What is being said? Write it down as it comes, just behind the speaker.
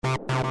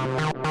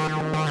Terror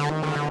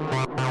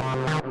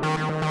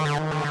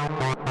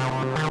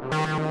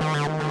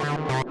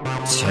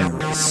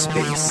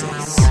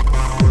Spaces.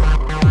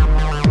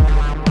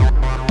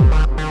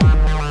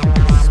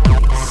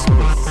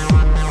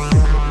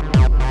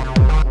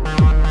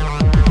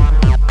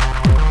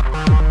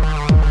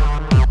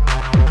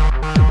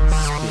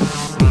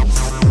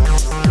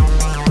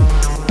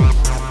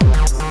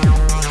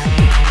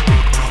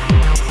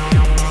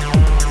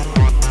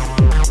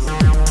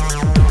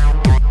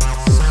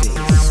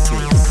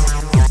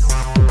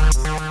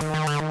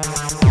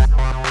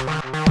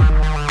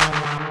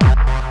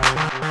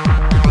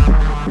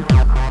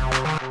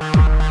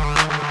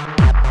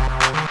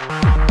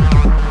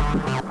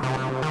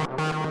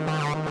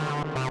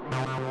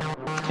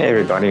 Hey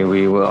everybody,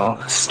 we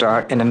will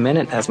start in a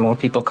minute as more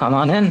people come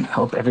on in.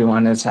 Hope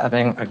everyone is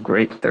having a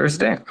great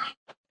Thursday.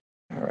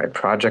 All right,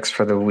 projects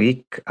for the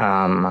week.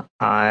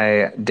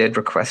 I did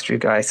request you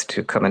guys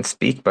to come and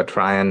speak, but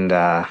try and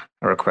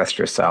request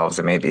yourselves.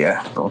 It may be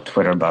a little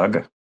Twitter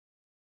bug.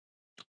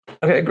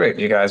 Okay, great,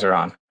 you guys are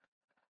on.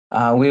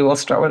 We will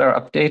start with our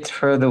updates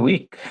for the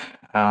week.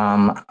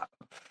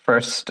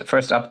 First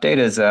update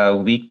is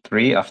week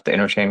 3 of the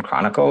Interchain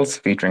Chronicles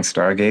featuring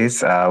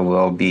Stargaze.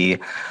 Will be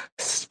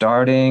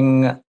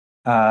starting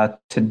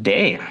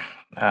today.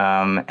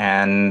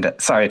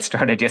 It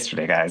started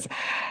yesterday, guys.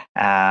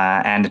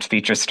 And it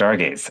features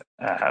Stargaze.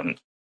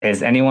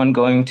 Is anyone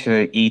going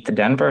to ETH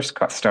Denver?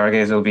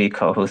 Stargaze will be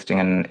co-hosting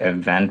an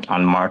event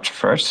on March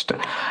 1st.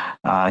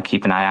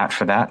 Keep an eye out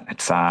for that.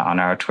 It's on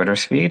our Twitter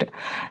feed.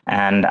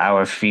 And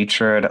our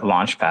featured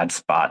Launchpad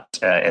spot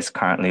is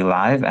currently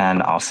live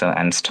and also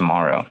ends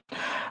tomorrow.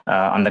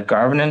 On the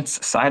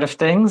governance side of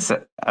things,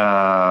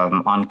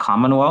 on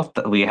Commonwealth,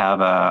 we have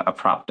a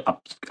prop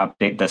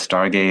update the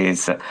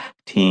Stargaze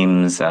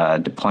team's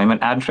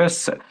deployment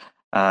address.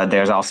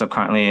 There's also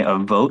currently a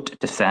vote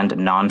to send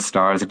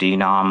non-stars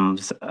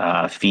denoms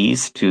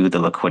fees to the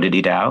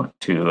liquidity DAO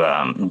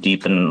to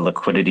deepen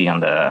liquidity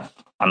in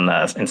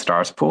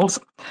stars pools.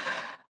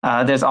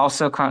 There's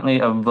also currently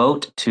a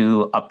vote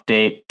to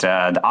update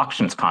the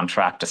auctions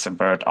contract to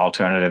subvert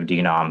alternative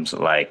denoms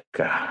like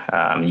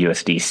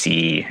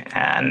USDC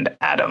and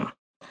Atom.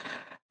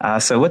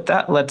 So with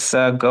that, let's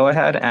go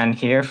ahead and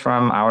hear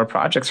from our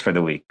projects for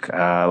the week.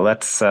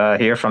 Let's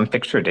hear from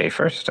Picture Day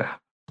first.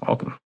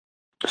 Welcome.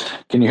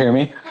 Can you hear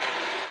me?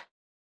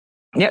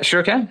 Yeah,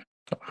 sure can.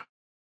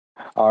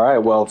 All right.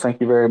 Well, thank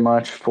you very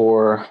much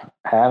for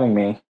having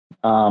me.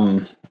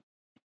 I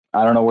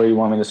don't know where you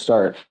want me to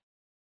start.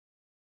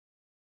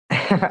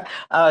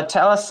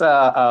 Tell us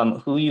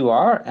who you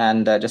are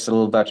and just a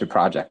little about your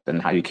project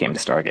and how you came to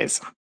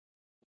Stargaze.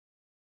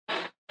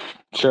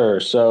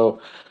 Sure.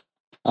 So,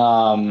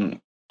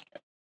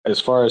 as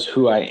far as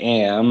who I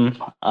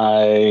am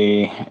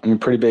a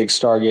pretty big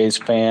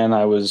Stargaze fan.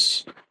 I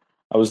was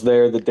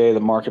there the day the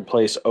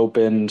marketplace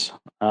opened.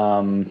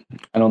 I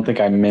don't think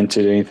I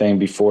minted anything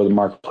before the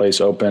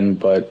marketplace opened,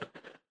 but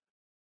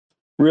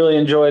really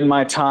enjoyed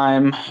my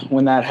time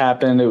when that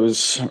happened. It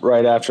was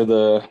right after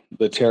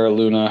the Terra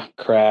Luna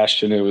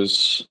crashed, and it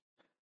was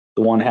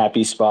the one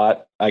happy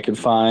spot I could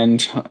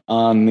find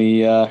on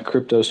the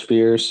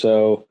cryptosphere.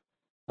 So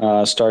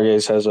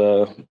Stargaze has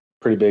a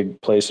pretty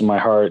big place in my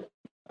heart.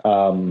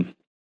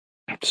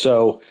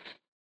 So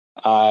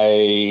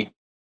I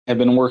have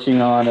been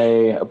working on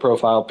a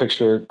profile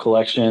picture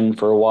collection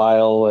for a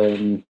while,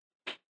 and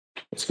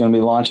it's going to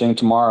be launching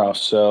tomorrow.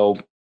 So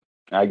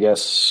I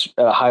guess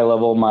at a high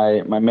level,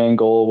 my main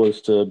goal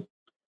was to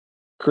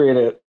create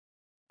a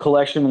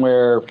collection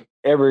where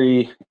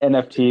every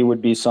NFT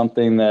would be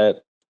something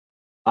that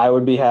I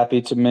would be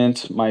happy to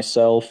mint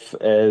myself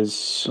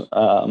as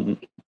an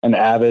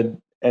avid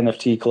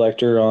NFT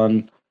collector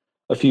on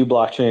a few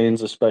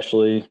blockchains,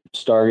 especially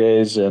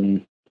Stargaze.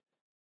 And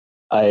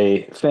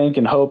I think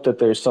and hope that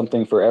there's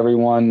something for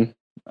everyone.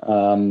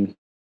 The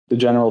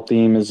general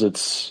theme is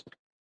it's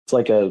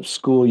like a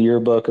school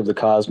yearbook of the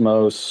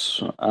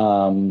cosmos. It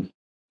will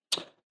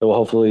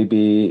hopefully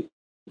be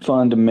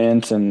fun to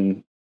mint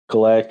and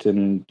collect,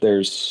 and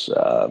there's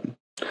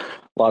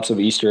lots of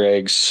Easter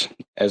eggs,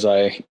 as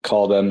I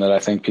call them, that I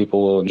think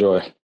people will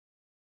enjoy.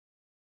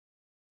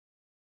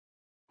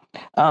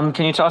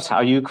 Can you tell us how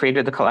you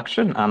created the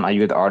collection? Are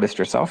you the artist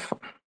yourself?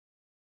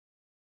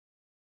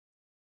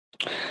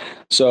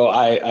 So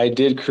I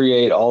did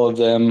create all of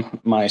them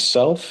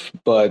myself,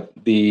 but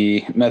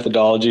the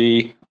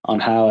methodology on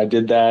how I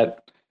did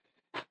that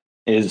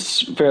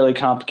is fairly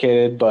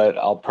complicated, but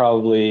I'll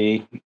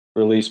probably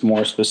release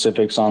more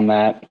specifics on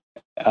that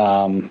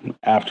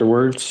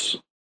afterwards.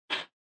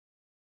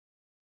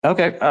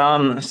 Okay.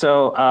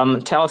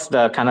 So tell us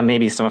the kind of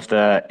maybe some of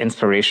the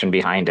inspiration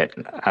behind it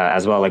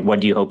as well. Like, what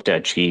do you hope to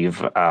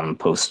achieve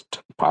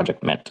post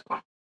Project Mint?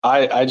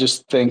 I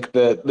just think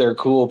that they're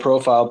cool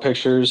profile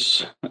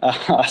pictures.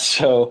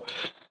 So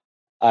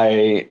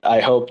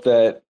I hope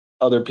that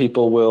other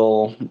people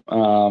will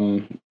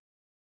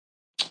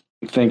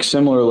think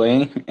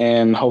similarly,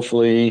 and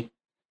hopefully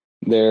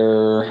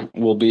there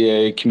will be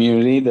a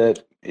community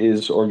that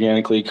is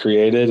organically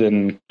created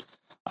and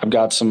I've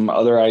got some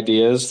other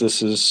ideas.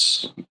 This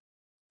is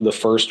the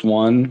first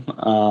one.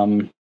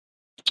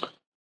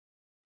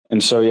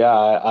 And so,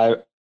 yeah,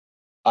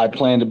 I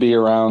plan to be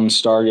around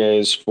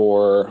Stargaze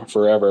for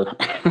forever.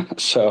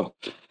 So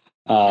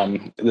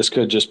this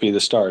could just be the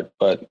start,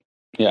 but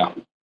yeah.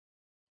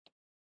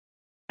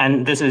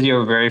 And this is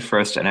your very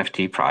first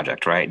NFT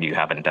project, right? You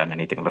haven't done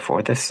anything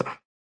before this.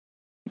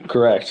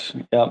 Correct.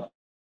 Yep.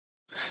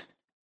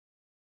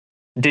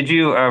 Did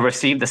you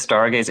receive the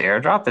Stargaze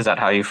airdrop? Is that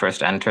how you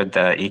first entered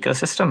the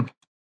ecosystem?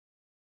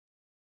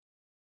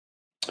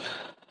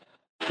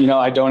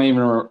 I don't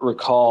even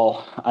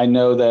recall. I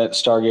know that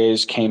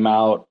Stargaze came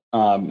out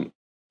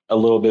a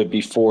little bit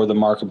before the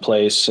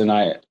marketplace, and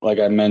like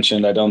I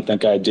mentioned, I don't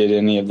think I did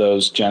any of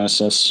those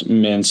Genesis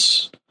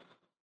mints.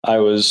 I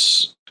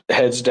was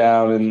heads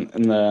down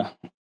in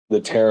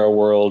the Terra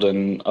world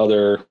and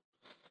other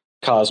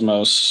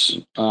Cosmos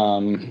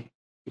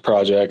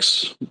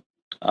projects.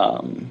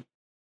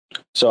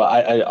 So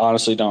I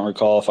honestly don't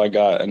recall if I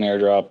got an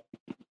airdrop.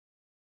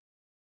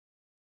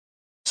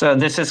 So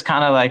this is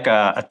kind of like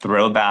a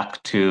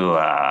throwback to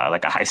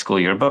like a high school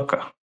yearbook.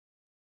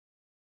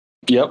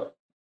 Yep.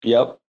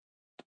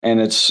 And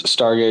it's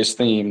Stargaze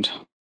themed.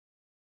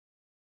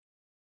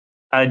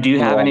 Do you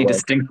in a have lot any of ways.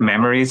 distinct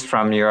memories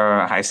from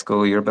your high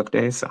school yearbook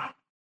days?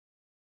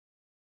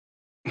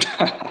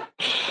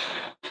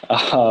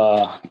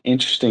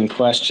 Interesting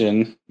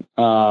question.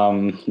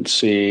 Let's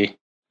see.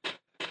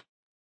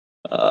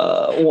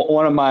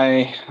 One of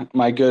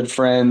my good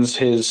friends,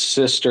 his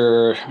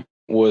sister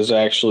was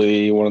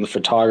actually one of the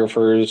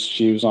photographers.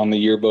 She was on the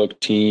yearbook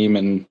team,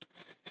 and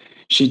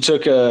she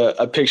took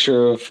a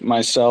picture of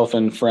myself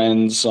and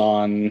friends at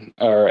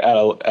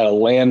a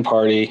LAN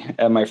party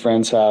at my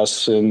friend's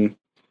house and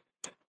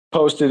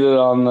posted it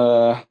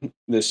on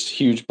this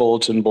huge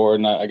bulletin board,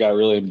 and I got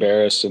really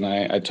embarrassed, and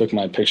I took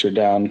my picture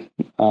down.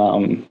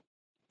 I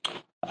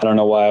don't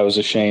know why I was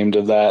ashamed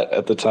of that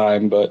at the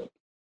time, but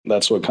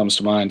that's what comes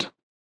to mind.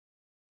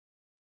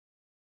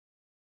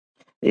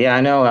 Yeah,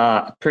 I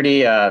know.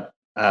 Pretty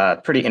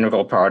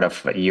integral part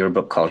of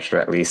yearbook culture,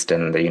 at least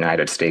in the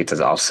United States, is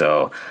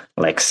also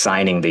like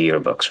signing the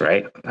yearbooks,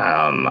 right?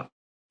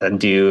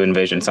 Do you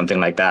envision something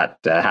like that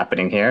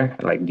happening here?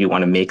 Like, do you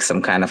want to make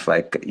some kind of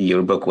like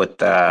yearbook with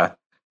the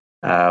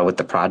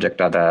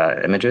project or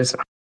the images?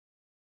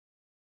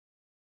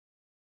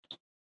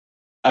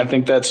 I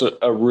think that's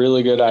a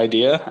really good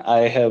idea.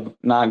 I have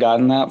not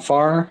gotten that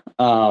far.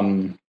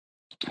 The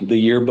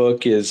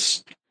yearbook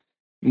is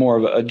more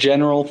of a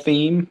general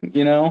theme,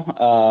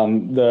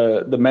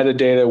 the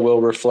metadata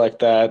will reflect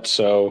that.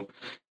 So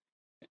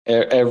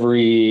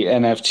every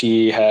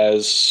NFT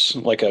has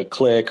like a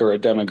click or a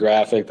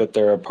demographic that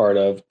they're a part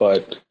of.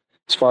 But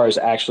as far as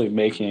actually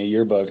making a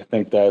yearbook, I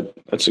think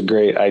that's a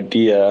great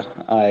idea.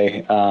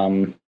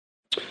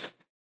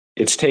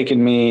 It's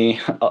taken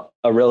me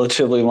a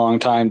relatively long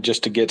time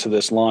just to get to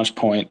this launch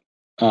point.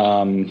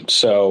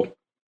 So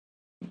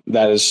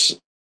that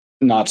is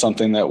not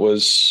something that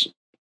was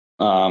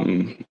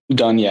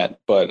done yet,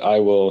 but I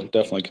will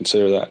definitely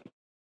consider that.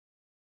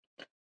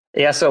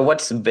 Yeah. So,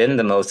 what's been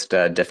the most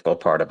difficult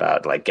part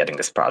about like getting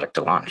this project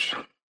to launch?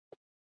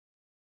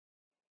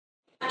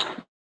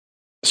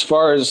 As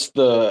far as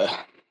the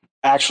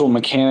actual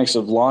mechanics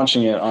of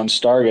launching it on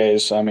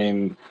Stargaze, I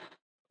mean,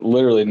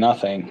 literally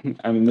nothing.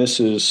 I mean,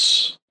 this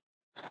is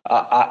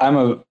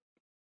I'm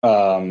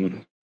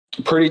a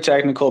pretty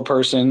technical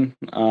person,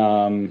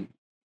 and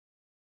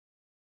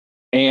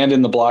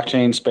in the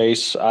blockchain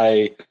space,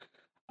 I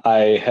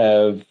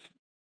have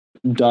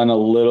done a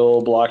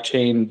little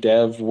blockchain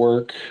dev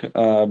work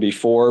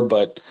before,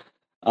 but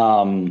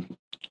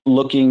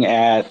looking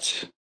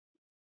at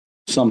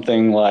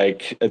something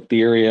like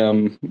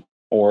Ethereum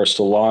or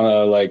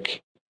Solana,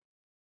 like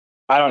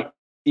I don't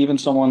even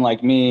someone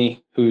like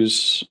me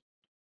who's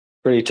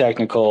pretty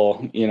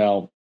technical,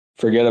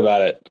 forget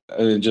about it.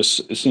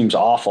 It seems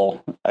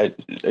awful. I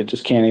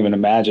just can't even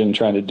imagine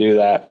trying to do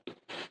that.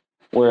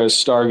 Whereas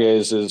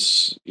Stargaze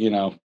is,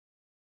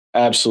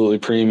 absolutely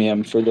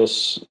premium for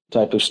this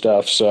type of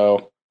stuff.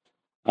 So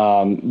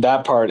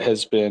that part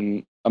has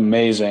been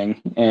amazing.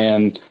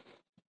 And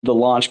the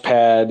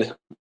Launchpad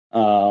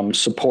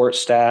support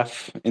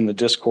staff in the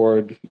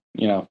Discord,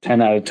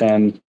 10 out of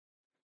 10,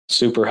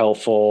 super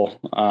helpful.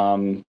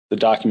 The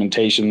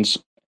documentation's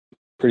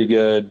pretty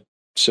good.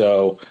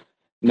 So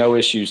no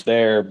issues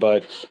there.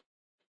 But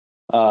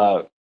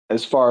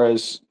as far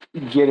as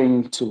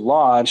getting to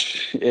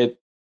launch,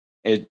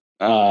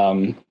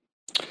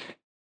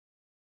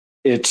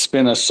 it's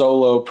been a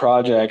solo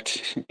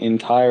project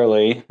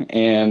entirely,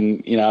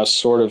 and I was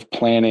sort of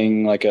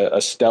planning like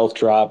a stealth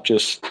drop,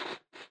 just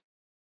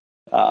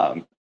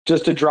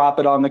to drop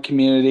it on the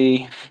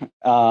community.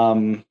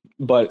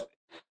 But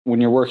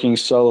when you're working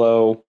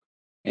solo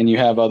and you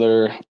have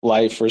other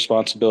life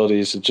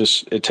responsibilities,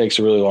 it takes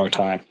a really long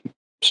time.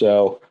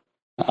 So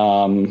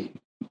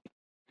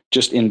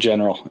just in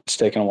general, it's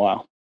taken a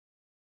while.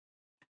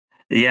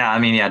 Yeah, I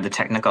mean, yeah, the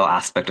technical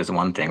aspect is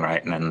one thing,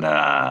 right? And then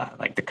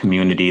the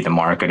community, the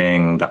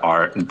marketing, the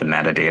art, the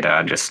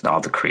metadata, just all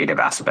the creative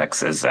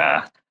aspects is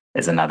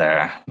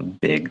another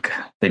big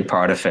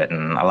part of it.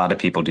 And a lot of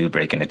people do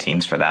break into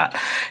teams for that.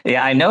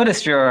 Yeah, I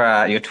noticed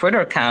your Twitter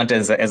account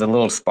is a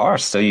little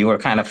sparse. So you were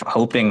kind of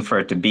hoping for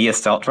it to be a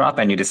stealth drop,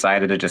 and you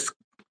decided to just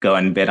go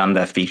and bid on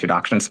the featured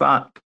auction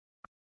spot.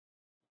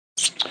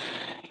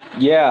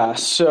 Yeah,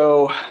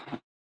 so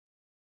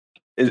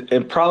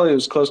it probably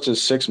was close to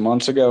 6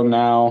 months ago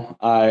now.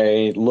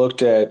 I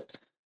looked at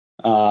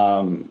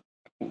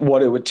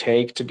what it would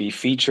take to be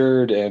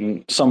featured,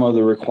 and some of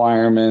the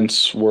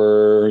requirements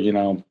were,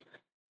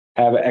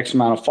 have X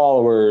amount of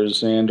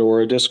followers and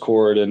or a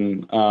Discord,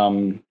 and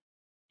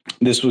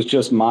this was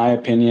just my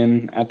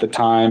opinion at the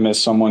time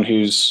as someone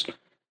who's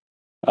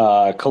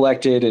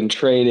collected and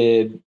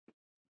traded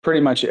pretty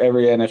much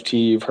every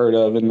NFT you've heard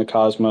of in the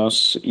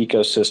Cosmos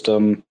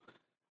ecosystem.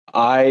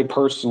 I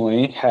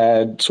personally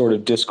had sort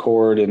of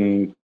Discord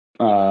and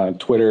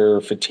Twitter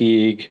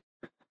fatigue.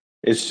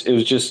 It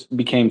was just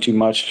became too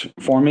much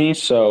for me,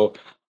 so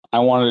I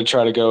wanted to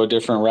try to go a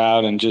different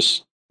route and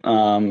just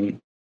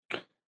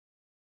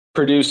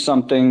produce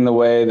something the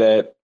way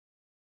that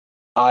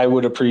I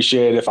would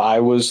appreciate if I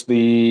was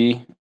the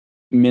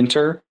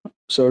minter,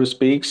 so to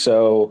speak.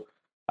 So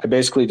I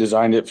basically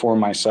designed it for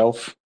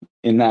myself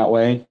in that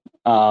way,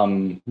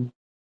 and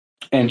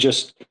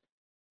just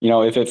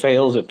if it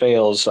fails, it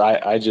fails. I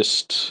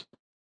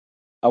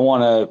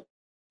want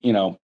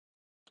to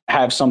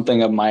have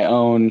something of my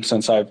own,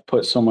 since I've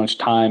put so much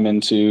time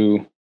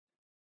into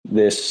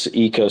this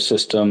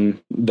ecosystem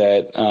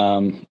that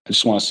I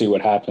just want to see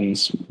what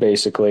happens,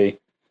 basically.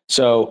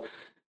 So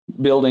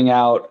building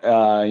out,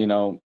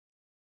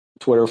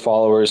 Twitter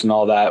followers and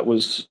all that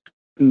was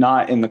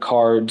not in the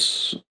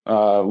cards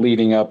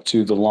leading up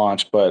to the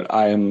launch, but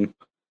I'm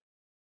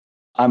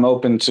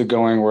open to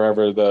going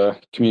wherever the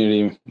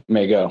community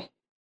may go.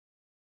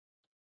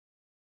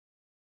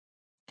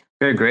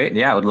 Very great.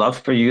 Yeah, I would love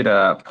for you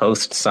to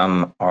post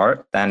some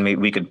art. Then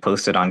we could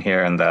post it on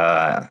here in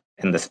the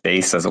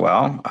space as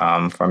well,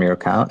 from your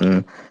account,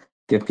 and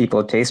give people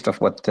a taste of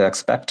what to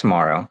expect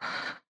tomorrow.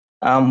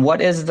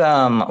 What is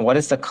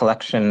the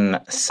collection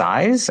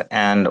size,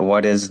 and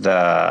what is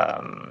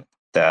the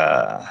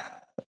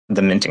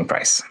minting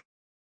price?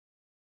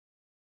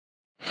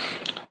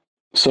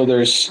 So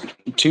there's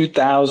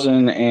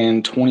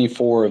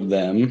 2,024 of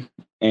them,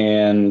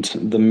 and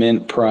the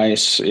mint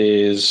price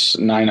is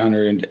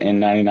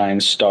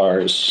 999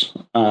 stars.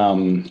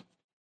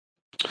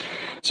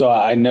 So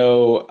I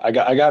know I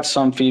got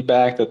some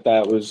feedback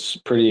that was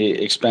pretty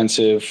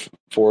expensive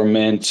for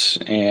mint,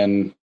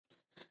 and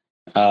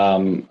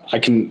I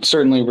can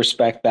certainly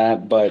respect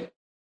that. But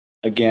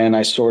again,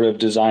 I sort of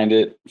designed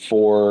it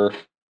for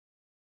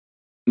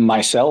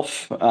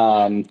myself,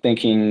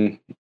 thinking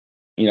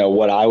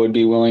what I would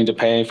be willing to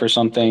pay for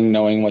something,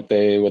 knowing what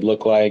they would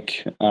look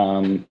like.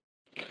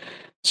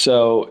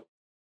 So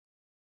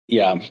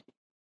yeah,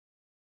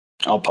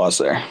 I'll pause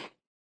there.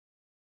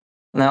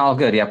 No, all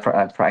good. Yeah,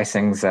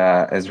 pricing's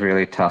is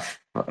really tough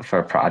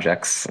for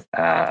projects,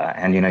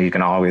 and you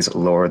can always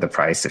lower the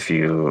price if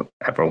you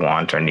ever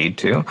want or need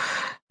to.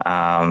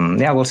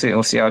 Yeah, we'll see.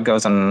 We'll see how it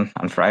goes on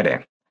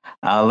Friday.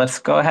 Let's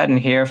go ahead and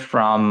hear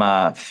from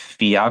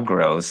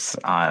Fiagros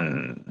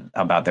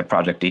about their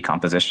project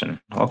decomposition.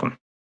 Welcome.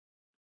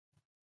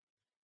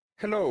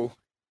 Hello.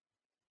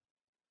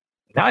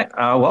 Hi,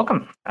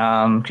 welcome.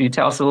 Can you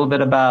tell us a little bit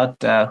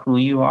about who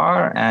you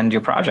are and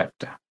your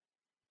project?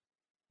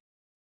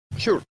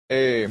 Sure.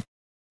 I'm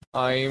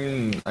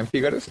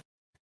Figueres,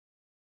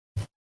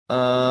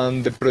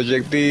 and the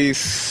project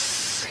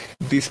is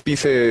these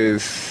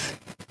pieces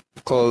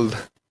called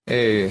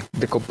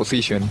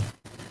decomposition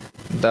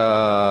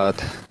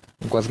that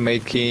was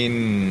made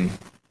in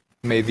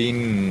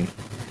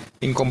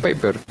income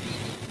paper.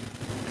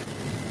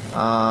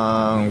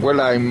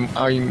 Well, I'm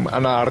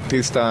an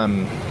artist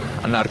and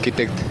an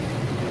architect,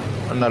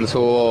 and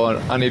also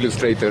an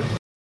illustrator.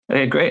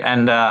 Okay, great.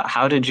 And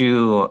how did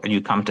you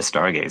come to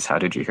Stargaze? How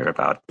did you hear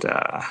about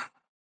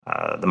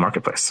the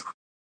marketplace?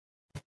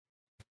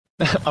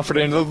 A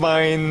friend of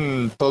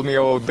mine told me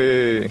about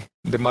the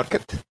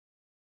market.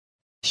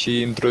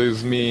 She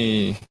introduced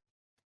me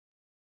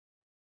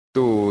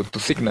to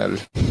Signal,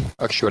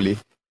 actually.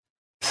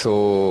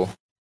 So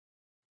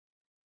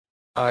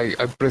I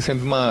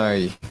present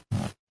my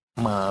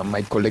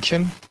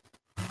collection,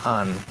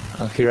 and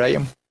here I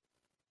am.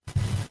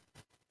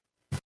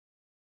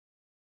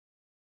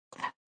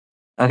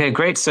 Okay,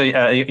 great. So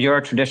you're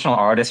a traditional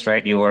artist,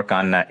 right? You work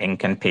on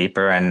ink and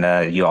paper,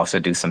 and you also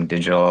do some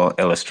digital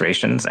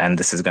illustrations. And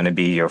this is going to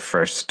be your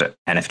first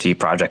NFT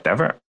project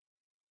ever.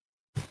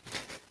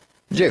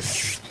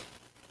 Yes,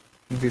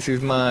 this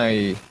is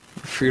my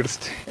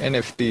first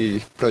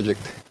NFT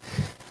project.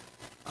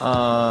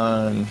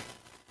 And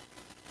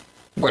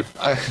well,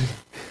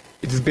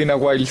 it's been a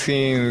while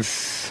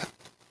since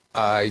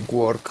I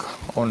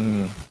work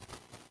on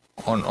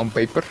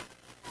paper.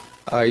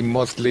 I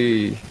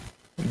mostly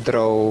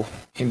draw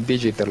in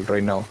digital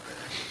right now.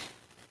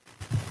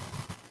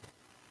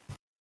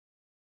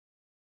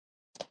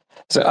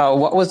 So,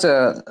 what was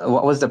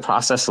the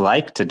process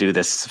like to do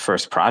this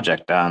first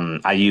project?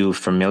 Are you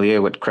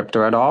familiar with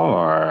crypto at all,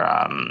 or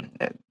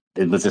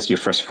was this your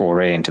first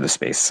foray into the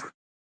space?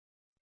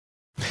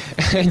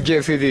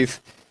 Yes, it is.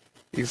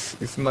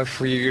 It's my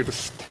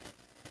first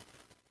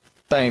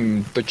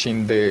time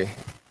touching the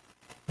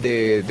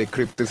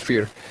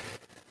cryptosphere,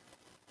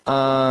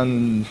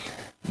 and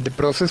the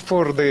process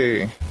for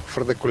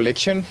the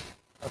collection,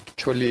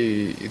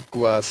 actually it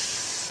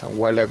was a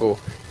while ago.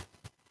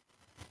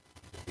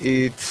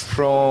 It's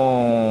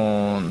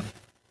from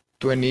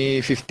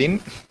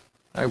 2015.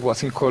 I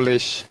was in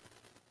college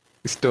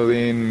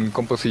studying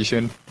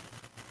composition,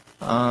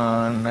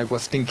 and I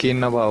was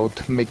thinking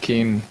about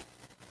making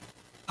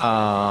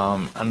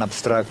an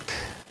abstract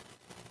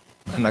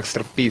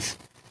piece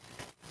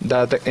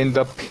that end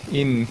up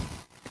in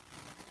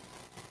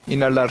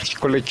a large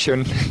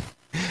collection,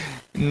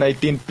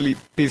 19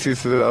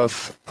 pieces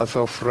as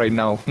of right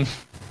now.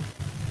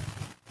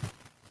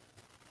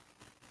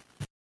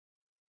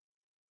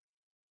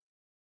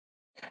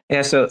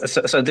 Yeah, so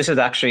this is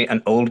actually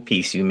an old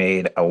piece you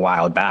made a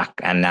while back,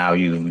 and now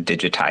you've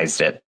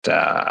digitized it,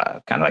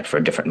 kind of like for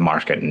a different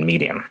market and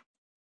medium.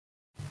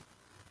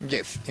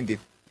 Yes, indeed.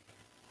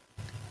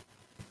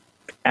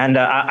 And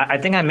I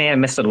think I may have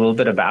missed a little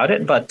bit about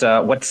it, but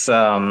what's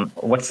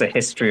the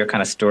history or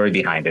kind of story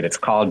behind it? It's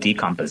called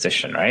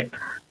Decomposition, right?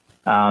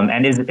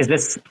 And is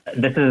this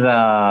is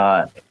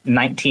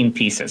 19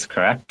 pieces,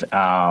 correct?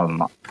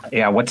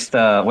 Yeah. What's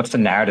the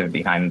narrative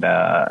behind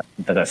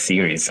the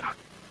series?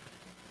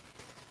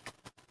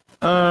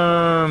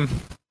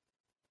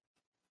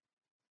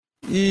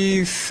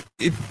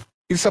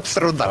 It's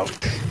abstract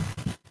art.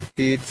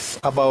 It's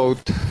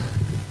about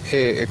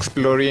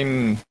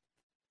exploring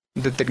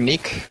the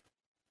technique.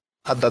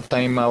 At that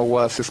time, I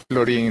was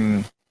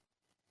exploring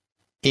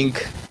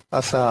ink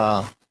as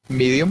a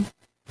medium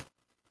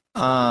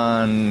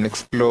and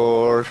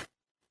explore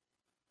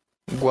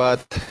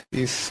what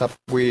is up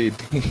with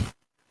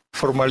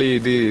formally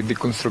the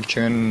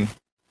construction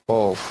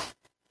of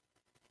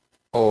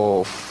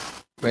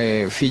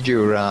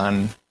figure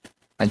and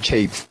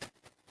shapes.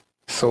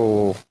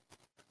 So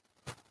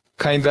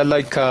kind of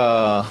like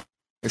a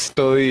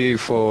study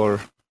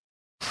for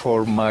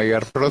my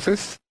art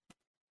process,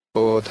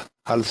 but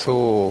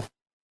also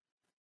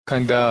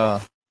kind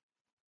of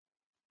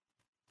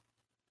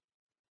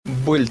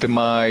built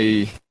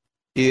my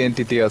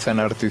identity as an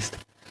artist.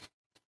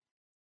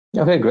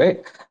 Okay,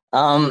 great.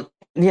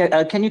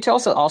 Yeah, can you tell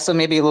us also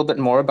maybe a little bit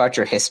more about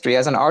your history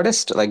as an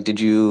artist? Like, did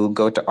you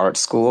go to art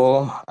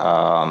school?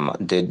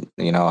 Do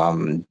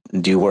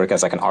you work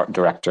as like an art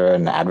director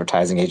in an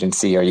advertising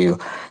agency? Are you,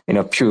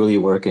 purely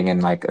working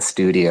in like a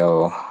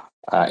studio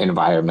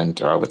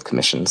environment or with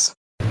commissions?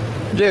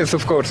 Yes,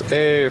 of course.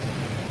 I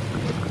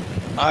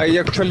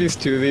actually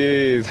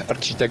studied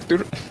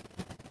architecture.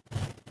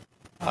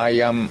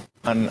 I am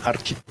an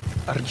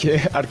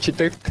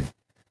architect,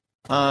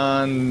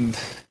 and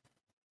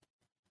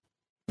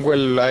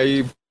well,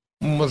 I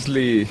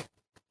mostly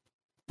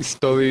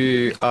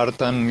study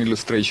art and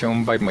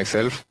illustration by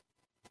myself.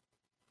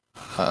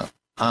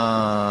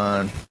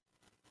 And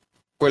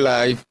well,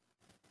 I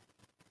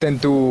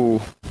tend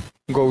to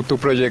go to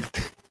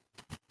project.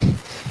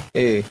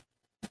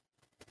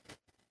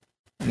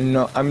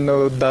 No, I'm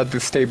not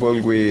that stable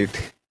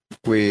with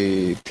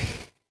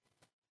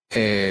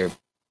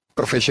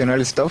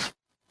professional stuff,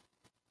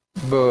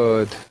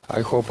 but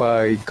I hope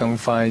I can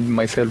find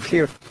myself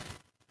here.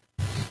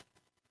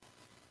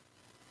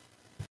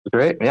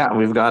 Great. Yeah,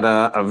 we've got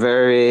a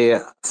very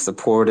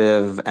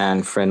supportive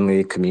and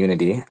friendly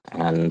community,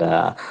 and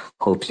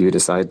hope you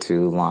decide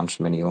to launch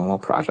many more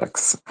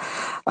projects.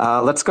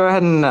 Let's go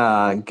ahead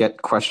and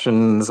get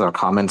questions or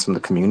comments from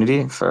the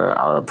community for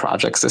our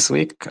projects this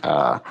week.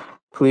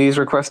 Please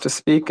request to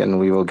speak, and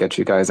we will get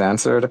you guys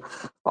answered.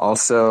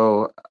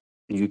 Also,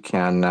 you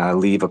can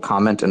leave a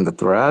comment in the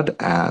thread,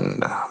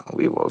 and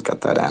we will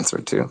get that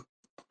answered too.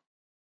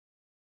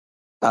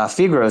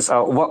 Figros,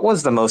 what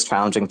was the most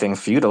challenging thing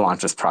for you to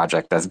launch this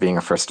project as being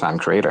a first-time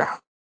creator?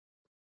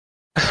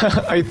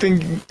 I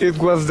think it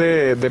was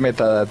the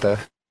metadata.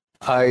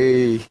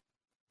 I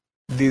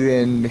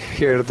didn't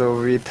hear of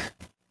it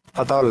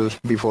at all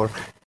before.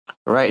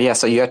 Right, yeah,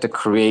 so you had to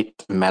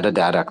create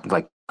metadata,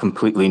 like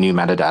completely new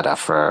metadata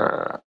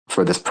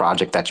for this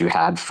project that you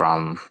had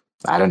from,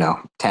 I don't know,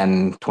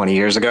 10, 20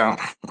 years ago?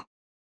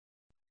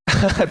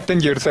 10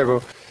 years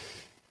ago.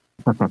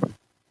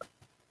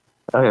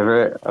 Okay,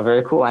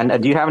 very cool.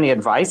 And do you have any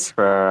advice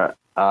for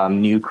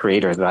new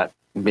creators that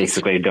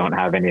basically don't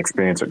have any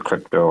experience with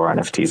crypto or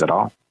NFTs at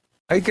all?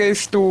 I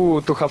guess to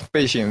have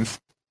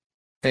patience.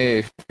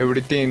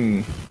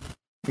 Everything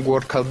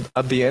works out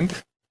at the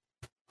end.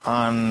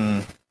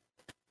 And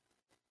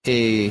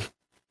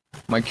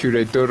my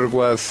curator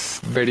was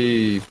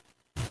very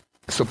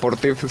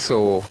supportive,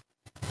 so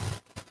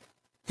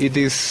it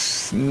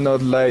is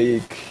not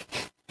like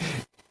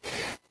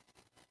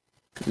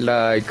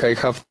I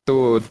have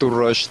to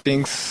rush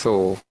things,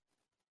 so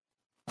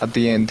at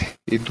the end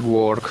it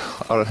worked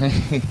all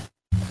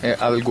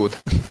good.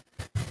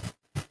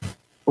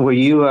 were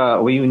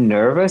you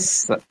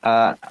nervous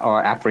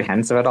or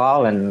apprehensive at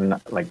all in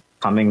like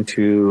coming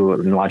to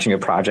launching your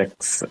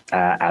projects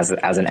as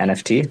an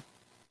NFT?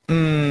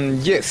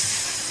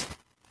 Yes,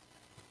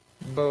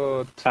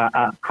 but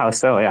How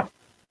so? Yeah.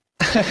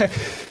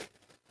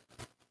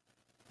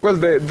 well,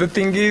 the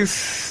thing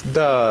is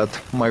that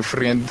my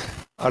friend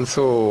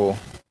also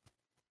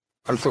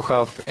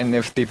have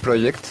NFT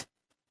project,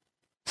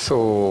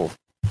 so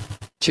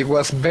she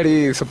was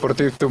very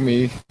supportive to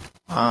me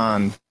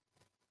and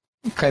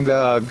kind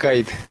of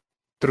guide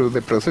through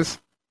the process.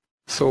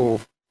 So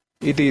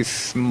it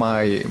is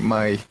my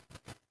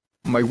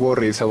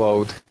worries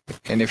about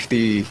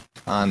NFT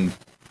and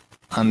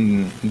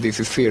this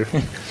sphere.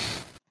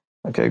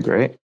 Okay,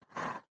 great.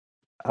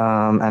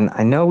 And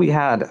I know we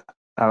had.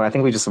 Oh, I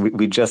think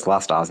we just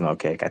lost Osmo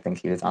Cake. I think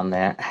he was on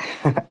there.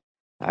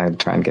 I'd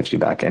try and get you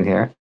back in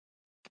here.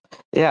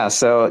 Yeah,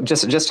 so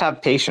just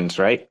have patience,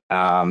 right?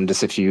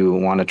 Just if you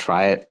want to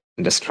try it,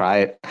 just try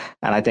it.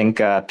 And I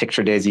think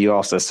Picture Days, you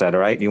also said,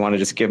 right? You want to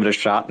just give it a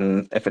shot,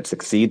 and if it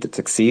succeeds, it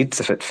succeeds.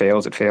 If it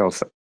fails, it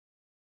fails.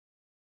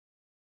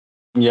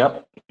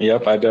 Yep,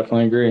 I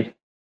definitely agree.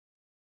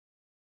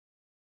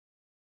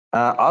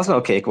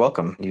 Osmo Cake,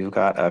 welcome. You've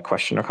got a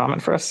question or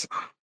comment for us?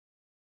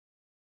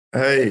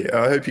 Hey,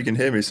 I hope you can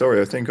hear me.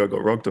 Sorry, I think I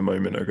got rogged a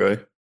moment ago.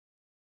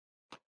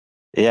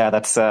 Yeah,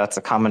 that's it's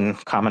a common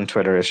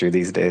Twitter issue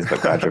these days.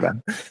 But glad you're back.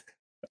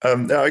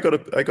 No, I got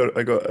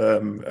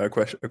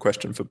a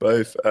question for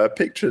both.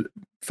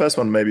 First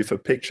one maybe for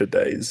Picture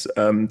Days.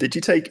 Did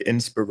you take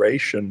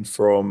inspiration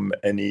from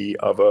any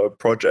other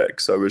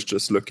projects? I was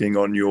just looking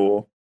on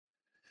your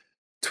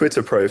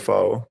Twitter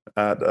profile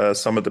at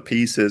some of the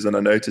pieces, and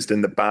I noticed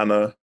in the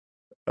banner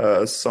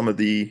some of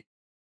the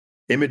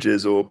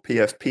images or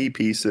PFP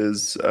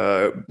pieces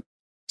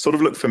sort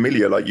of look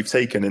familiar, like you've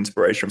taken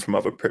inspiration from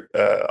other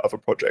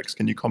projects.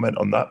 Can you comment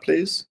on that,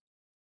 please?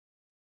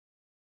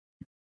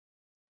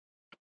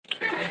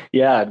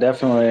 Yeah,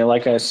 definitely.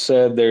 Like I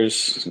said,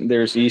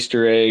 there's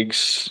Easter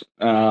eggs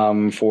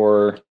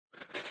for,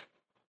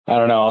 I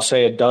don't know, I'll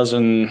say a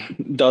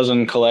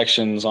dozen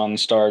collections on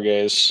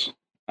Stargaze.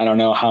 I don't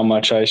know how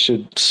much I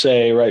should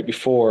say right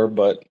before,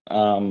 but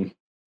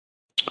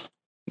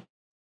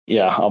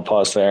yeah, I'll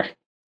pause there.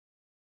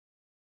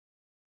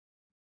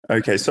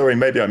 Okay, sorry,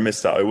 maybe I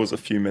missed that. I was a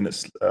few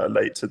minutes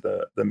late to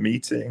the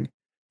meeting.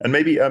 And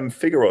maybe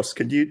Figueros,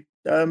 could you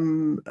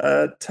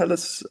tell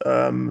us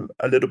a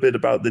little bit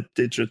about the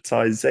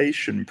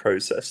digitization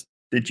process?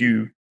 Did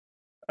you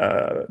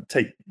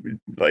take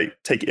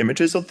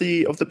images of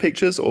the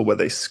pictures, or were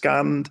they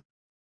scanned?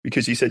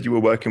 Because you said you were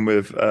working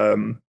with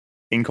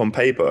ink on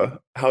paper.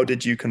 How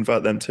did you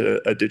convert them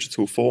to a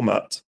digital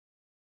format?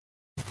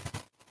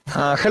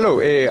 Hello,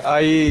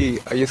 I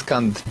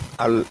scanned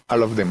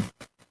all of them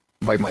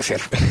by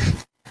myself.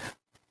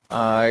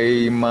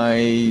 I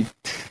might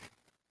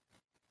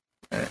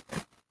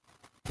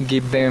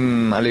give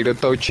them a little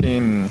touch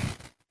in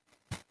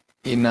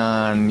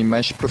an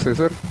image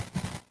processor.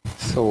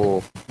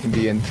 So in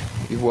the end,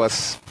 it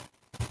was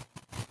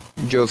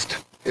just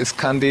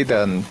scanned it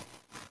and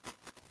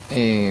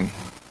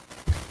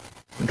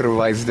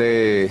revise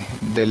the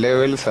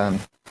levels and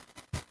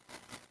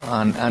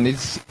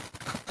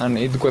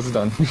it was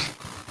done.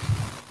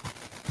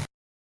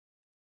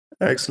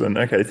 Excellent.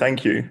 Okay,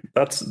 thank you.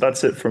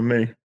 That's it from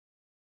me.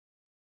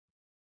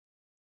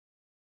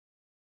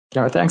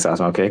 All right, thanks,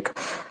 Osmo Cake.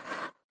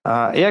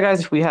 Yeah, guys,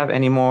 if we have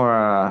any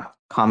more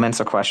comments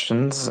or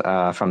questions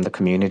from the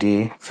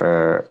community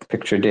for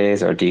Picture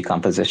Days or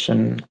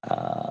decomposition,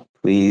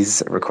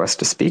 please request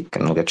to speak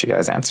and we'll get you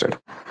guys answered.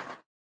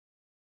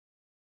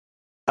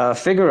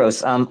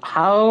 Figueros,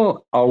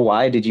 how or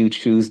why did you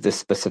choose this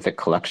specific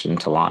collection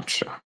to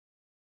launch?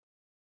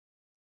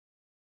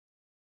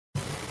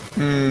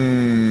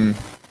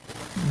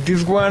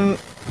 This one,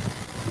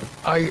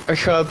 I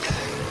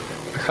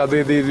had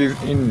it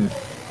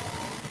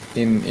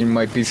in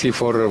my PC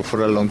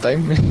for a long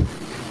time.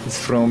 It's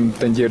from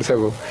 10 years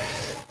ago.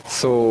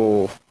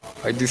 So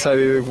I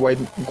decided why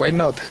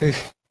not?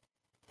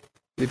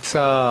 It's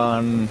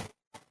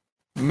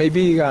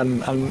maybe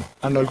an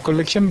old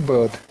collection,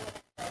 but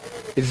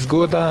it's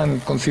good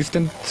and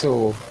consistent,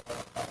 so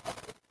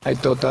I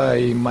thought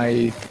I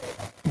might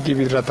give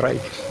it a try.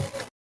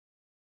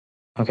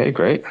 Okay,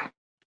 great.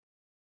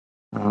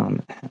 All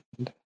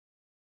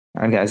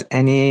right, guys,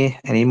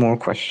 any more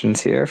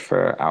questions here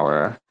for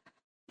our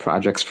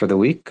projects for the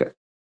week?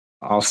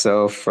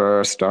 Also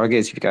for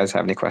Stargaze, if you guys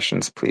have any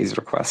questions, please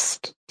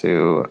request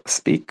to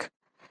speak.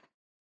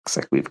 Looks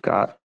like we've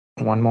got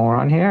one more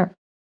on here.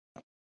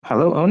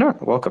 Hello, owner.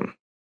 Welcome.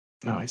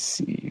 Oh, I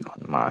see you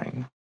on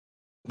mine.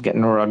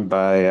 Getting rugged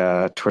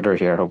by Twitter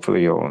here.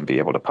 Hopefully you'll be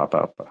able to pop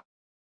up.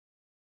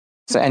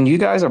 So, and you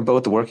guys are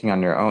both working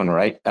on your own,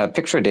 right?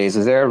 Picture Days,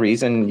 is there a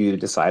reason you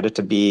decided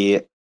to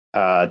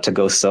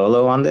go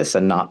solo on this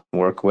and not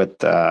work with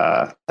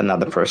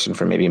another person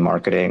for maybe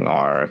marketing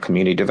or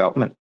community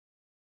development?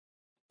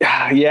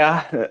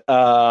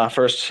 Yeah.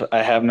 First,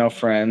 I have no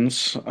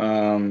friends.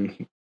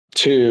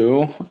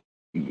 Two,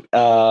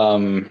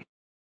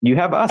 You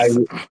have us.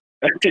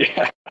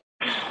 Yeah.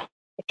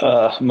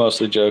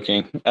 Mostly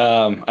joking.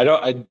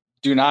 I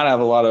do not have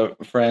a lot of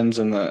friends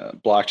in the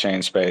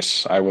blockchain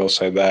space. I will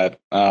say that.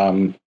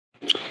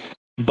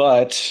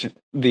 But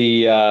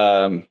the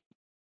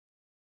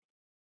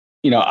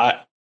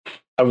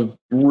I've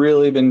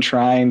really been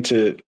trying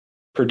to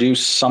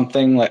produce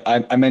something. Like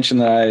I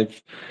mentioned that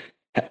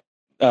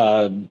I've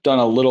done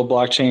a little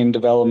blockchain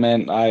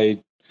development.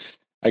 I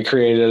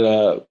created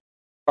a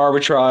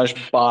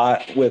arbitrage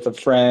bot with a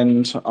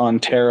friend on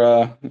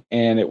Terra,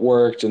 and it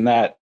worked, and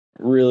that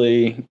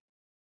really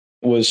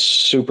was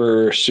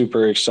super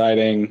super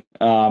exciting.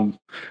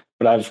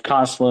 But I've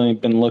constantly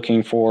been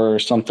looking for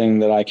something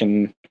that I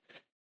can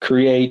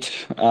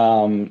create,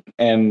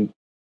 and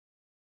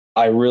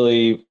I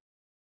really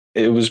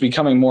it was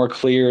becoming more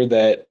clear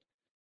that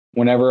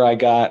whenever I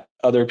got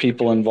other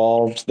people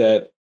involved,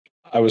 that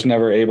I was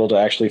never able to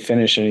actually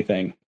finish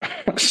anything.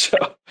 So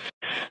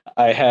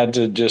I had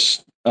to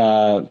just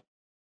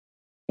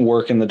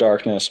work in the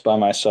darkness by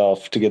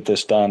myself to get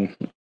this done.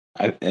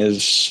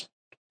 Is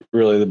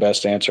really the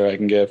best answer I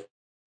can give.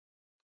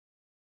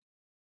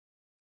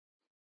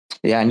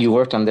 Yeah, and you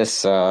worked on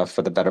this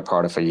for the better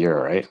part of a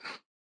year, right?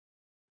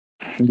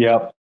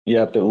 Yep,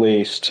 at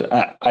least.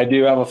 I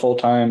do have a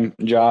full-time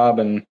job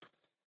and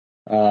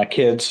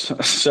kids,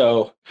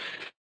 so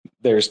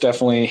there's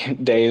definitely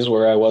days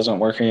where I wasn't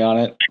working on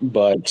it,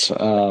 but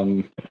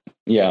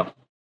yeah.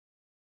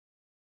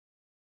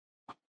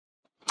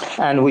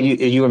 And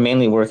you were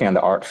mainly working on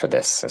the art for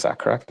this, is that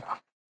correct?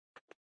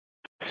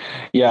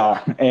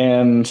 Yeah,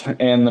 and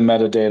the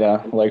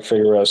metadata, like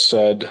Figaro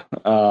said,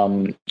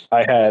 I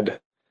had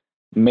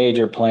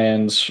major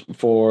plans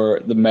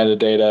for the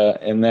metadata,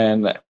 and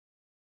then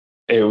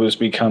it was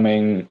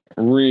becoming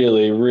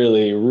really,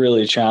 really,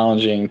 really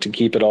challenging to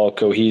keep it all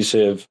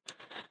cohesive.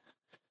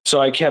 So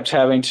I kept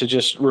having to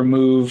just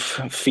remove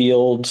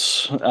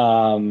fields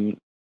and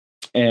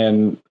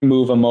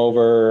move them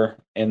over,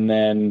 and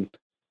then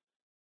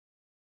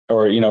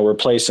or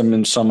replace them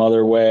in some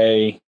other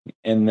way,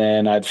 and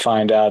then I'd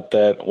find out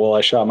that, well,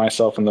 I shot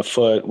myself in the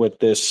foot with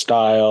this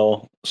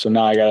style, so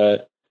now I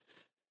gotta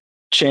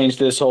change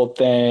this whole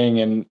thing.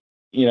 And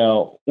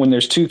when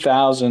there's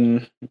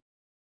 2,000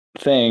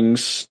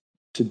 things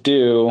to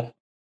do,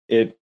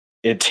 it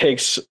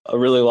takes a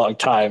really long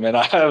time, and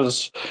I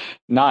was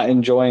not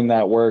enjoying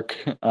that work.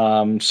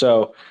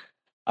 So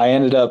I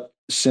ended up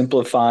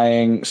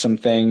simplifying some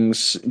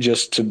things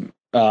just to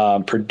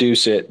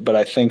produce it. But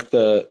I think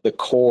the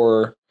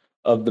core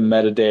of the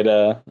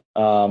metadata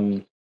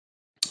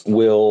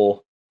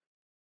will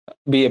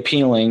be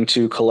appealing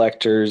to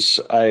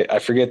collectors. I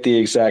forget the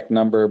exact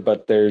number,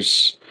 but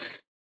there's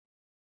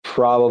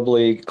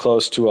probably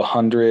close to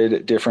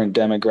 100 different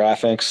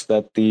demographics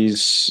that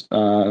these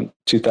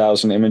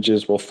 2,000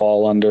 images will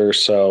fall under.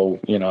 So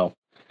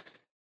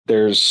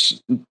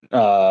there's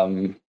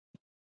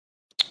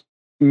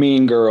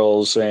mean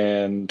girls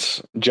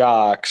and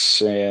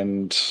jocks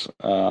and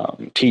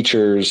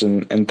teachers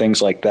and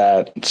things like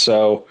that.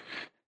 So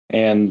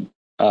and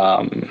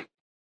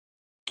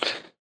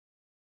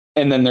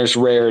and then there's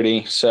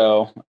rarity.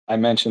 So I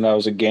mentioned I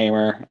was a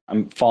gamer.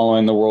 I'm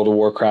following the World of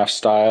Warcraft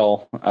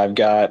style. I've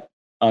got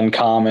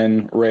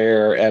uncommon,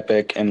 rare,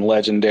 epic, and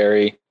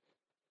legendary.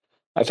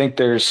 I think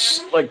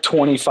there's like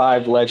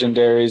 25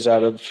 legendaries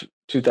out of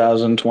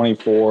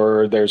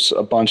 2024. There's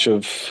a bunch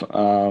of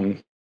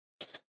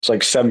it's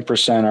like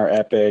 7% are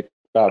epic,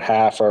 about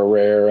half are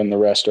rare, and the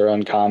rest are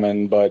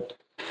uncommon. But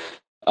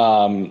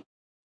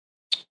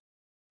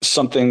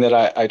something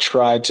that I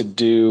tried to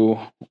do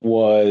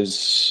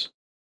was,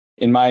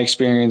 in my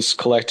experience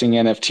collecting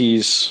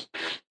NFTs,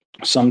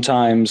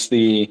 sometimes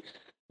the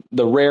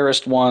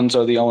rarest ones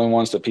are the only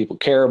ones that people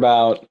care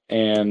about,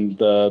 and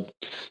the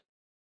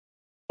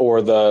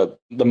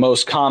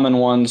most common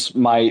ones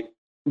might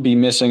be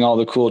missing all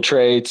the cool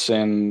traits,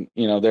 and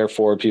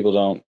therefore people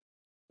don't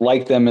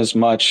like them as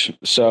much.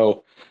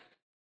 So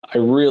I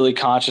really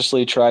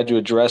consciously tried to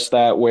address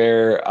that,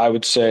 where I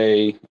would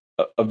say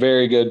a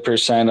very good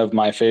percent of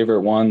my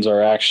favorite ones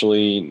are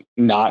actually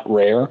not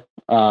rare.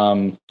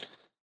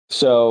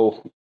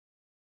 So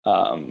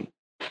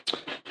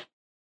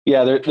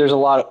yeah, there's a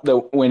lot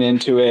that went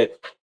into it.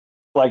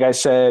 Like I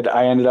said,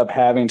 I ended up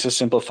having to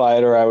simplify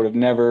it, or I would have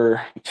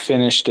never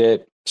finished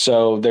it.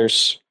 So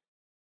there's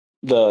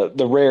the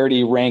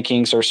rarity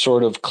rankings are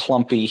sort of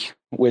clumpy,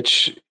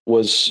 which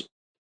was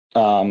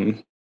not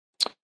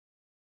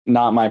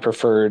my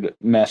preferred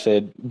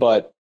method.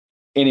 But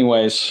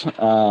anyways,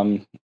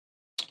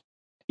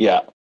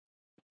 yeah.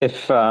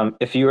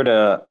 If you were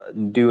to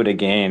do it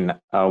again,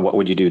 what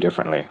would you do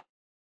differently?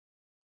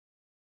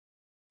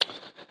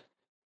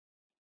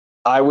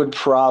 I would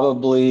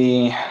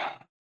probably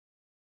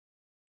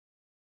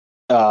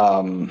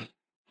do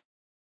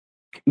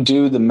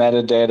the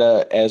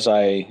metadata as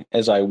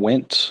I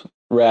went,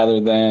 rather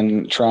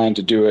than trying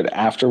to do it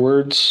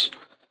afterwards.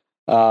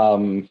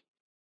 I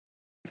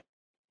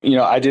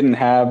didn't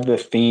have the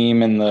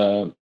theme and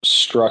the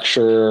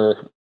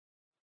structure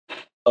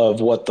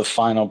of what the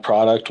final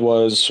product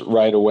was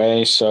right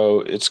away.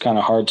 So it's kind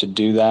of hard to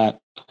do that.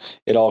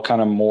 It all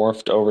kind of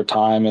morphed over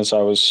time as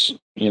I was,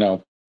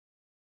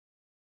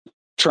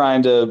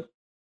 trying to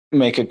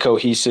make a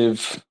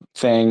cohesive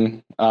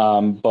thing.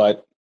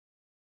 But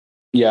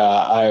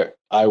yeah,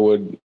 I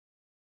would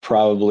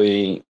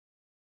probably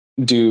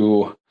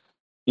do,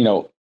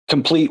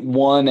 complete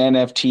one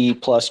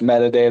NFT plus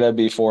metadata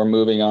before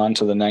moving on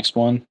to the next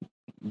one.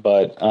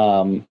 But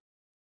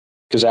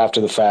because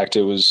after the fact,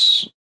 it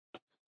was,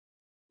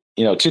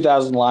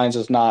 2,000 lines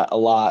is not a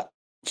lot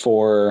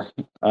for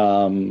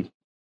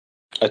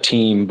a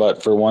team,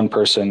 but for one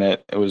person,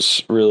 it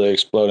was really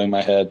exploding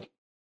my head.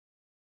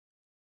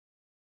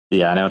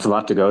 Yeah, I know it's a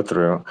lot to go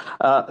through.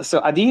 So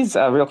are these,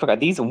 real quick, are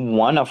these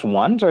one of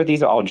ones or are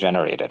these all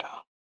generated?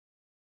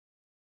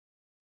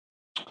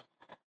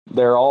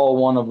 They're all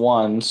one of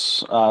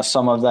ones.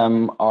 Some of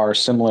them are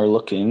similar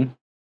looking.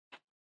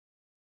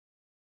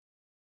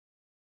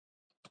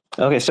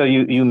 Okay, so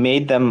you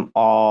made them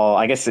all,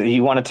 I guess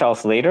you want to tell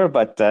us later,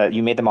 but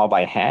you made them all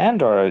by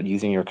hand or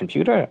using your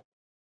computer?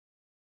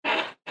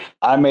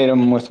 I made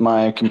them with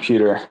my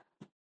computer.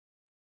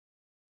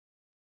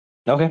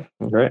 Okay,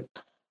 great.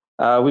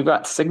 We've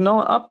got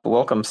Signal up.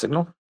 Welcome,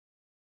 Signal.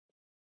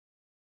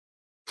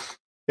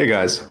 Hey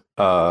guys.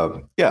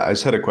 I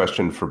just had a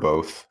question for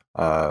both.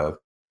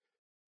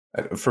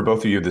 For both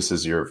of you, this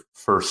is your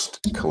first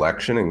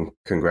collection, and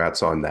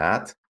congrats on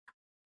that,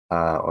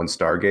 on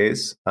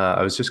Stargaze.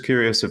 I was just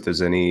curious if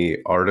there's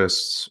any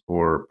artists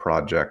or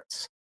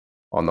projects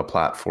on the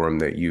platform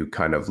that you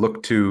kind of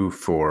look to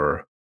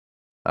for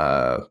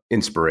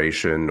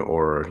inspiration,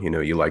 or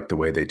you like the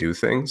way they do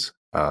things.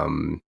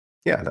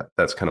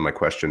 That's kind of my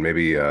question.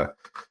 Maybe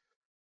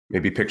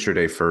Picture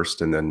Day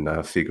first, and then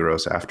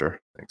Figueros after.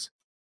 Thanks.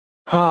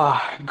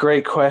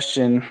 Great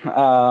question.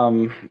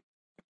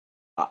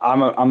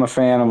 I'm a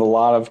fan of a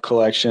lot of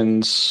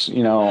collections.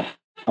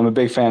 I'm a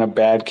big fan of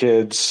Bad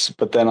Kids,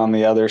 but then on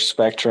the other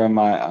spectrum,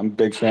 I'm a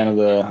big fan of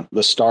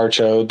the Star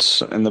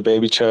Chodes and the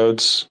Baby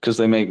Chodes because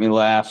they make me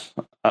laugh.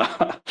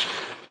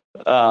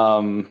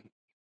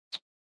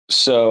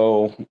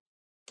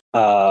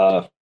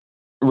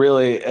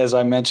 Really, as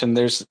I mentioned,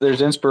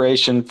 there's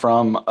inspiration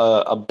from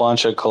a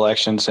bunch of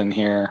collections in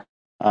here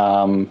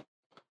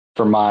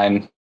for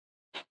mine.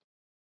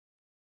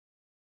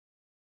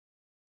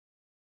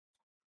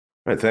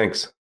 All right,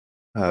 thanks.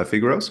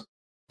 Figueros?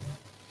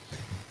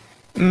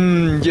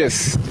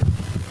 Yes,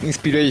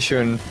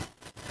 inspiration.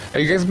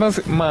 I guess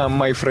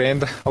my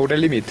friend Aura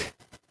Limit.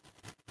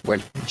 Well,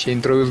 she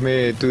introduced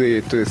me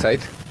to the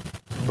site,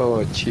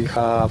 but she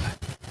have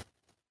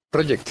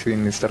projects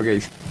in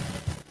Stargaze.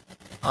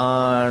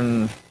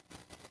 And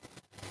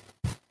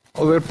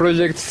other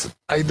projects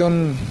I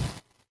don't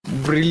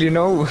really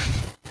know.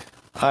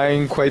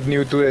 I'm quite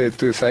new to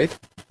the site,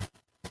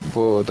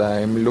 but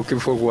I'm looking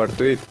forward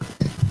to it.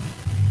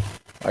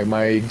 I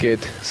might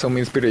get some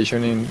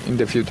inspiration in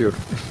the future.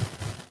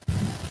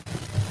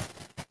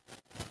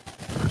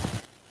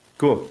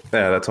 Cool.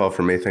 Yeah, that's all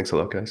for me. Thanks a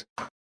lot, guys.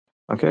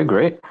 Okay,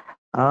 great.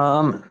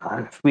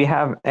 If we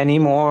have any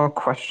more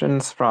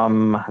questions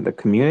from the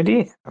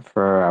community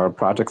for our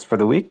projects for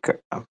the week,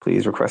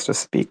 please request to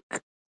speak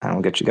and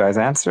we'll get you guys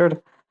answered.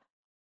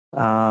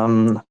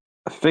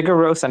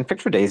 Figueros and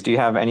Picture Days, do you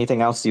have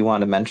anything else you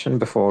want to mention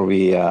before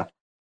we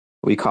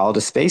call it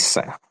a space?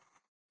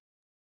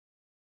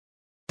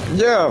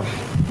 Yeah,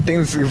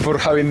 thanks for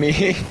having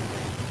me.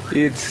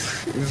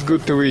 It's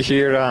good to be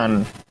here,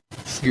 and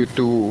it's good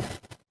to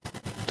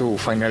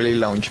finally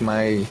launch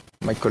my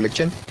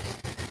collection.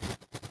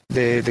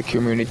 The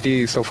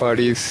community so far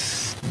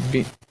it's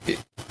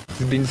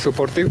been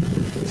supportive,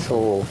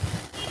 so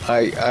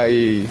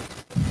I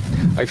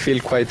feel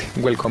quite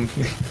welcome.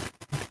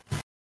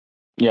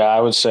 Yeah, I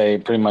would say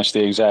pretty much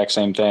the exact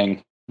same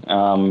thing.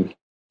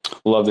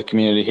 Love the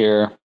community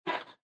here.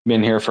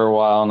 Been here for a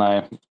while, and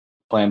I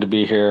plan to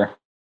be here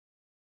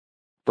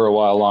for a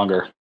while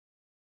longer.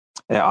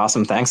 Yeah,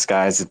 awesome. Thanks,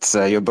 guys. It's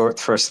your both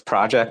first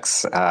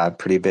projects,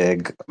 pretty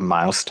big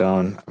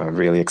milestone. I'm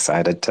really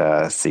excited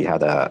to see how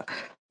the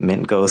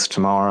mint goes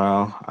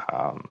tomorrow.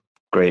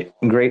 Great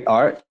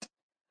art.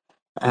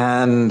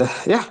 And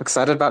yeah,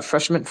 excited about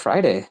Fresh Mint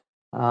Friday.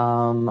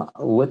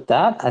 With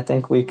that, I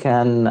think we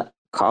can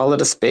call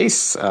it a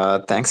space.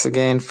 Thanks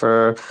again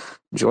for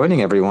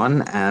joining,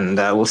 everyone, and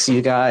we'll see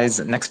you guys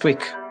next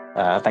week.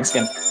 Thanks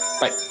again.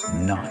 Bye.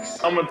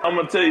 Nice. I'm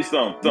gonna tell you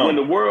something. When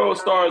the world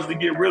starts to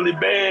get really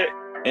bad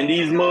and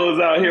these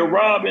mugs out here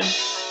robbing,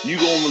 you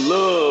gonna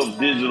love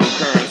digital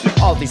currency.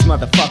 All these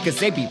motherfuckers,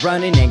 they be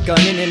running and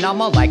gunning, and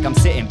I'm all like, I'm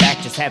sitting back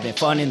just having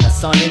fun in the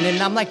sun, and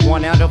then I'm like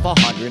 1 out of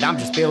 100. I'm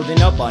just building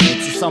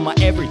abundance. It's some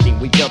of everything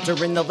we built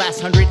during the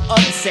last 100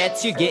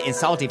 upsets. You're getting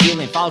salty,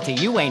 feeling faulty.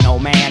 You ain't no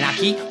man. I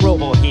keep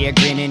Robo here,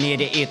 grinning ear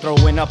to ear,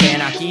 throwing up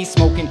anarchy,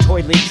 smoking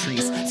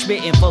toiletries,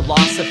 spitting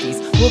philosophies.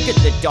 Look at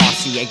the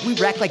dossier, we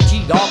rack like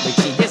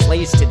geology. There's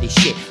layers to this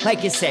shit,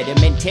 like it's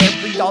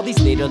sedimentary. All these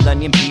little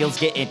onion peels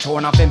getting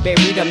torn off and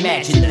buried.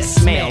 Imagine the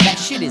smell. That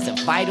shit is a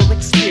vital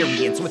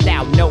experience.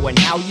 Without knowing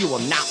how, you will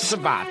not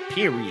survive,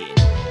 period.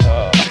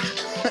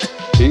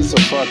 He's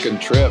a fucking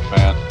trip,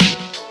 man.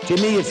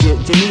 Jimmy, if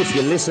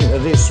you listen to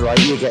this, right,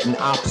 you're getting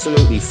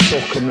absolutely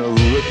fucking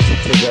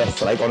ripped to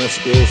death, like on a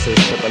Spaces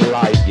fucking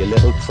live, you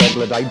little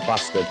troglodyte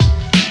bastard.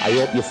 I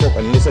hope you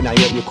fucking listen, I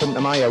hope you come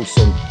to my house,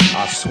 son.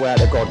 I swear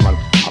to God, man,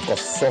 I've got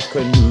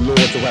fucking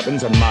loads of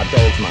weapons and mad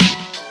dogs, man.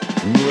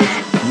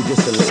 Mate, you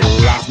just a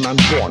little laugh, man.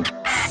 Go on,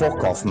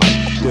 fuck off,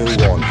 man. Do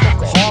one.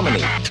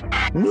 Harmony.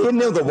 Name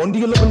another one. Do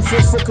you looking for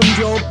a fucking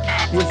job?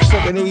 You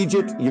fucking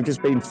idiot. You've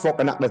just been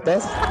fucking at the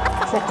death.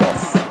 Fuck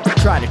off.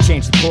 Try to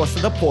change the course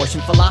of the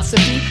portion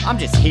philosophy. I'm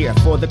just here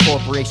for the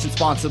corporation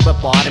sponsored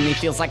lobotomy.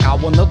 Feels like I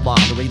won the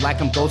lottery, like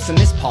I'm ghosting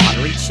this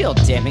pottery. Chill,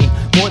 Demi,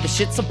 boy, the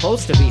shit's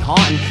supposed to be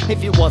haunting.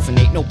 If it wasn't,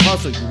 ain't no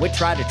puzzle, you would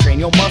try to train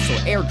your muscle.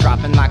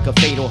 Airdropping like a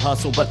fatal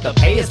hustle, but the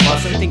pay is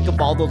bustin'. Think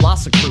of all the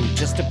loss accrued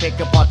just to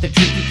pick up on the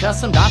tricky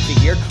custom. I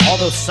figured all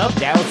those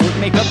sub-downs would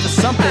make up for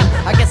something.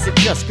 I guess it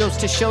just goes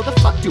to show the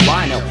fuck do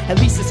I know. At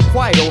least it's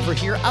quiet over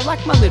here, I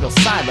like my little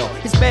silo.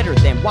 It's better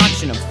than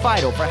watching them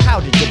fight over how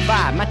to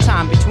divide my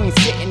time between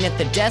sitting at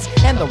the desk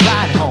and the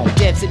ride home.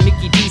 Devs at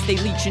Mickey D's, they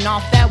leeching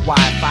off that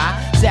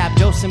Wi-Fi.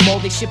 Zapdos and more,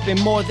 they shipping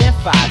more than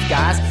 5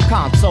 guys.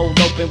 Console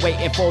open,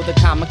 waiting for the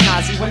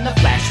kamikaze. When the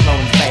flash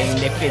phones bang,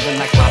 they feeling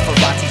like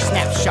paparazzi.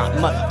 Snapshot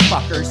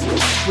motherfuckers.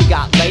 We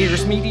got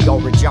layers,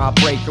 meteor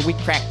jawbreaker. We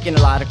cracking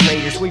a lot of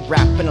craters. We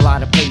rapping a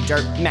lot of pay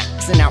dirt,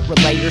 maxing out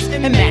relators.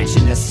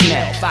 Imagine the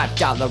smell,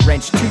 $5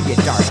 wrench to your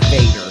Darth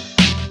Vader.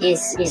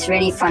 It's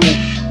really funny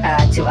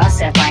to us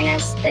at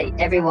Binance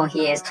that everyone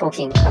here is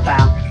talking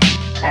about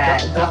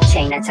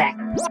blockchain attack.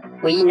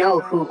 We know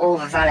who all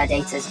the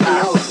validators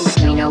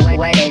are. We know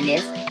where they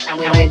live, and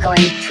we're going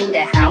to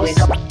their house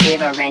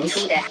with a wrench,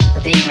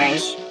 a big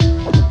wrench,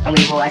 and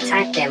we will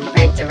attack them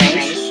with the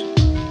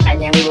wrench,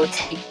 and then we will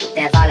take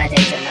their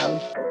validator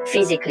node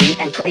physically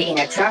and put it in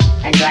a truck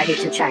and drive it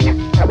to China.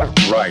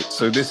 Right.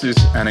 So this is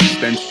an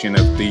extension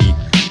of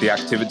the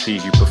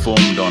activities you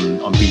performed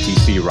on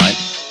BTC, right?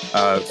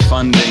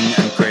 Funding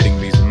and creating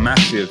these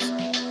massive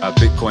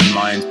Bitcoin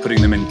mines,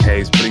 putting them in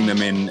caves, putting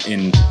them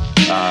in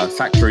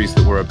factories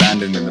that were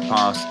abandoned in the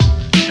past,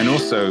 and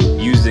also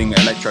using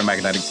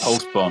electromagnetic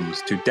pulse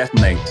bombs to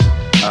detonate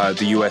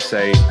the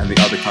USA and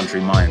the other country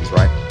mines,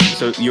 right?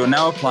 So you're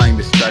now applying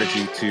this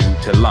strategy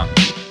to Lung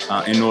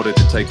in order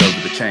to take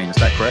over the chain. Is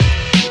that correct?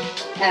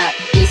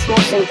 It's more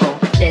simple.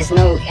 There's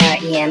no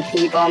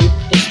EMP bomb.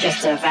 It's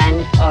just a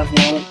van of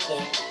men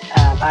in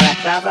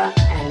balaclava,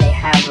 and they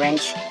have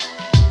wrench,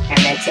 and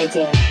they're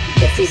taking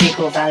the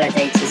physical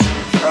validators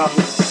from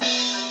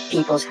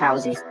people's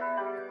houses.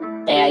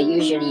 They are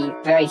usually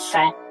very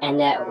fat, and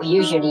they're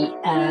usually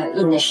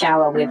in the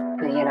shower with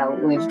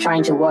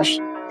trying to wash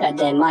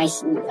their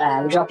mice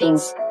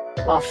droppings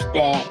off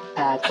their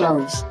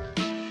clothes.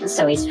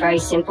 So it's very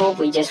simple.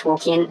 We just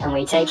walk in and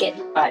we take it.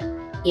 But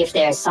if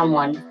there's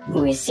someone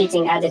who is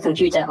sitting at the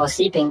computer or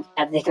sleeping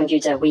at the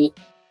computer, we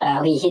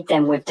hit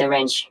them with the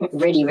wrench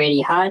really,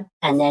 really hard,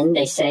 and then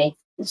they say,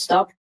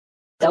 "Stop,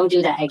 don't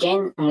do that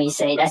again." And we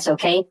say, "That's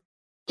okay.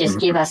 Just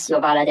give us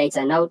your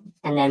validator node,"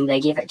 and then they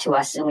give it to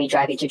us and we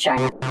drive it to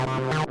China.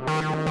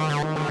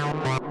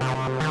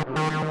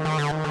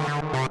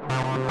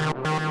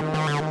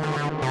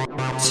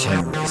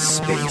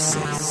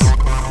 TerraSpaces.